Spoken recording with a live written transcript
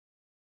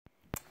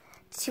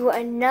to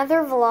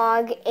another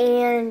vlog,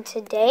 and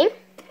today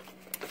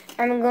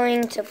I'm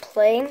going to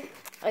play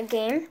a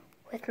game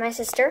with my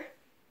sister.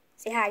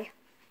 Say hi.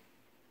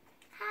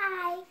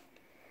 Hi.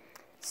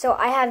 So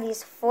I have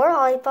these 4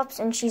 lollipops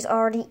and she's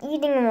already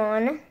eating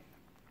one.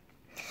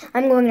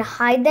 I'm going to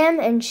hide them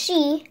and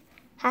she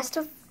has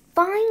to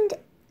find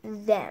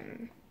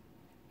them.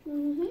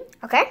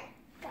 Okay?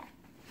 Okay.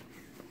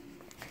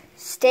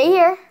 Stay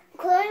here.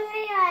 Close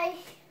my eyes.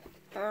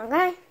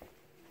 Okay.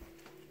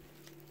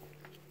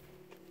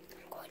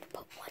 I'm going to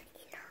put one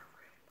in her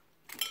room.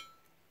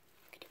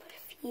 I'm going to put a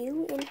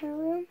few in her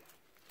room.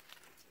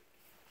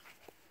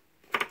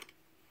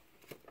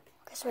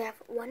 Okay, so we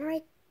have one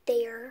right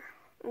there,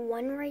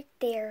 one right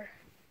there,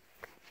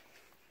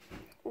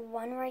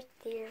 one right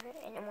there,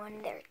 and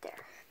one there.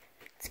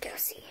 Let's go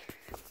see.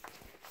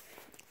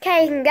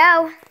 Okay, you can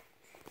go.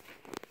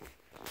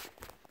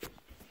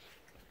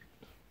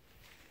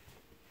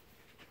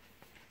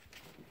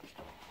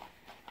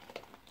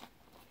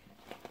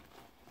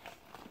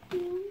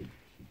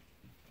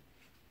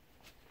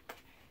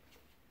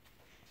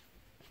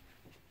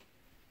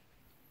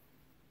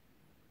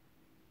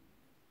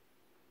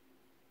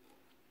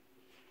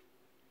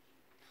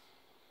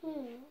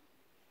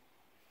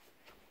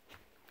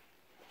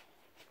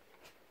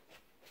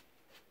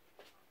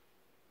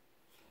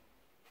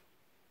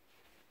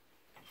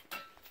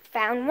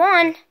 Found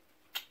one.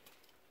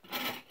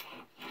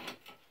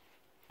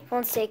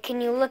 Let's see, can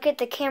you look at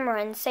the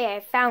camera and say I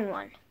found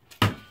one?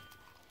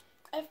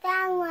 I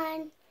found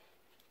one.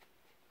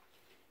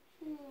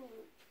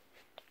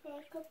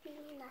 There could be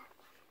that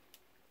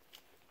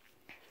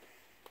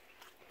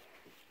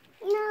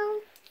one. No.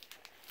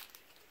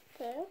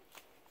 Two.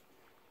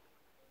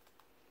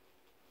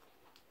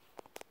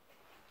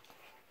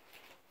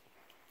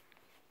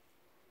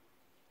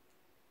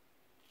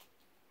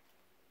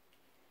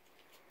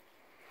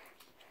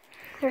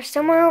 There's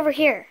somewhere over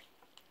here.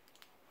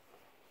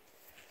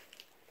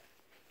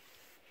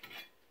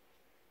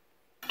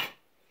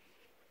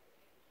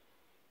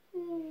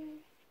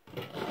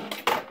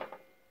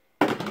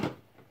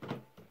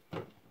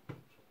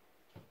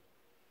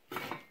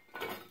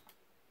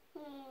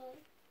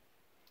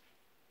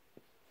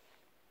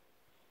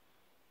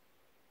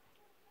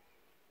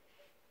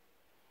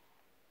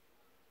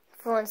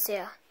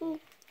 Valencia,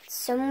 it's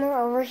somewhere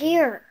over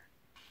here.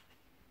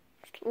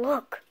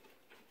 Look.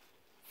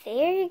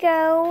 There you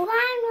go.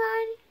 Find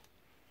one.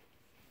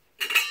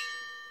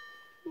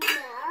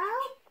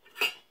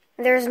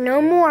 No. There's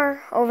no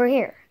more over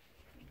here.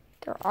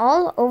 They're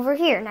all over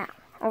here now.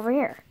 Over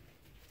here.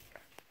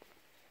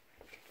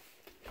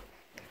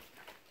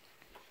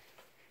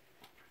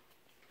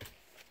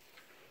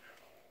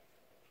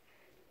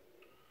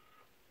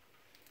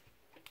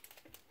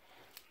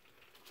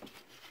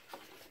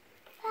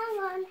 Found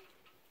one.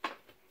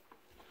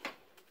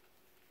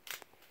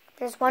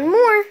 There's one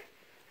more.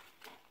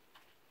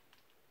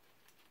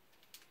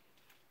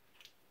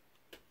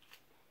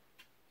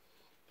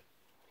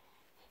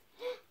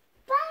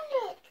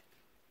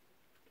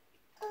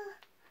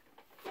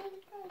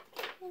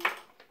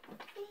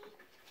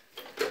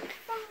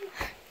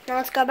 Now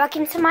let's go back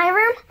into my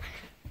room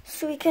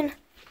so we can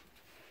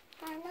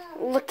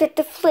look at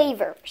the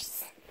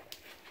flavors.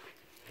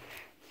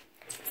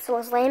 So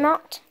let's lay them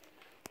out.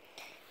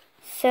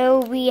 So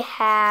we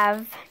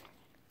have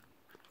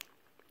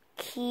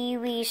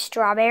kiwi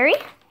strawberry.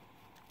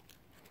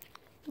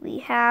 We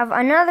have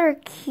another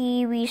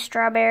kiwi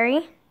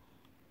strawberry.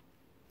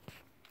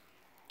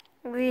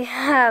 We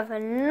have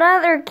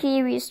another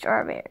kiwi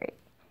strawberry.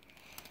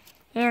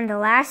 And the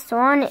last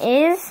one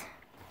is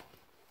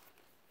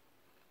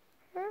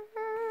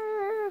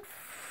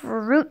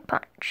fruit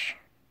punch.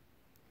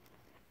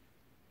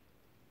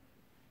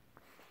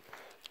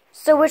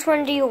 So which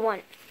one do you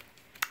want?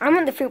 I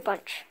want the fruit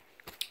punch.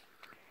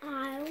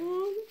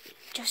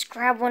 Just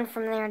grab one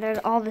from there. They're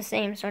all the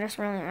same, so it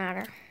doesn't really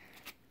matter.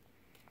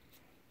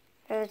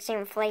 They're the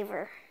same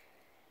flavor.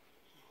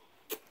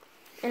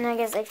 And I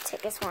guess I can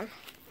take this one.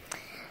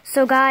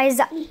 So guys,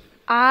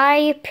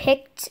 I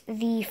picked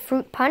the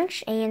fruit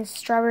punch and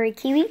strawberry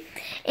kiwi.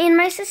 And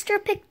my sister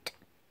picked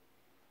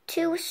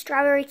 2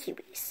 strawberry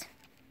kiwis.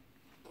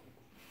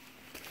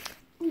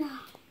 No.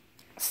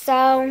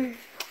 So,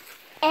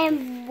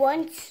 And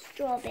 1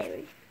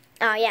 strawberry.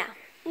 oh yeah.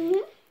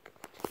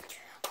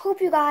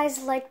 Hope you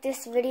guys liked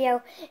this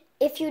video.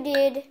 If you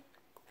did,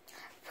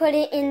 put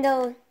it in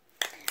the,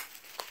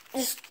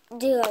 just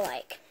do a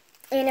like.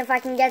 And if I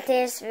can get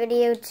this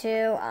video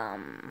to,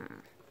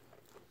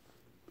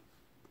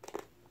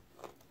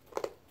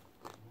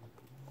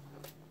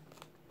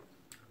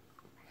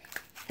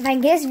 if I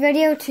can get this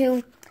video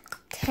to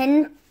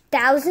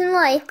 10,000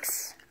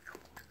 likes,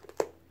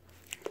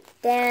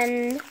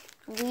 then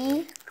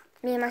me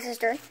and my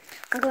sister,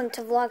 are going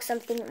to vlog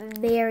something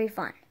very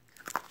fun.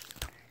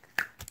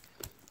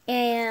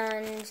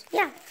 And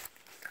yeah,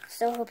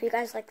 so hope you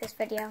guys like this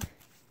video.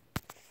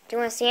 Do you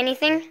want to say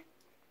anything?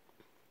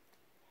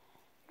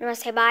 You want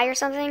to say bye or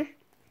something?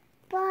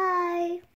 Bye.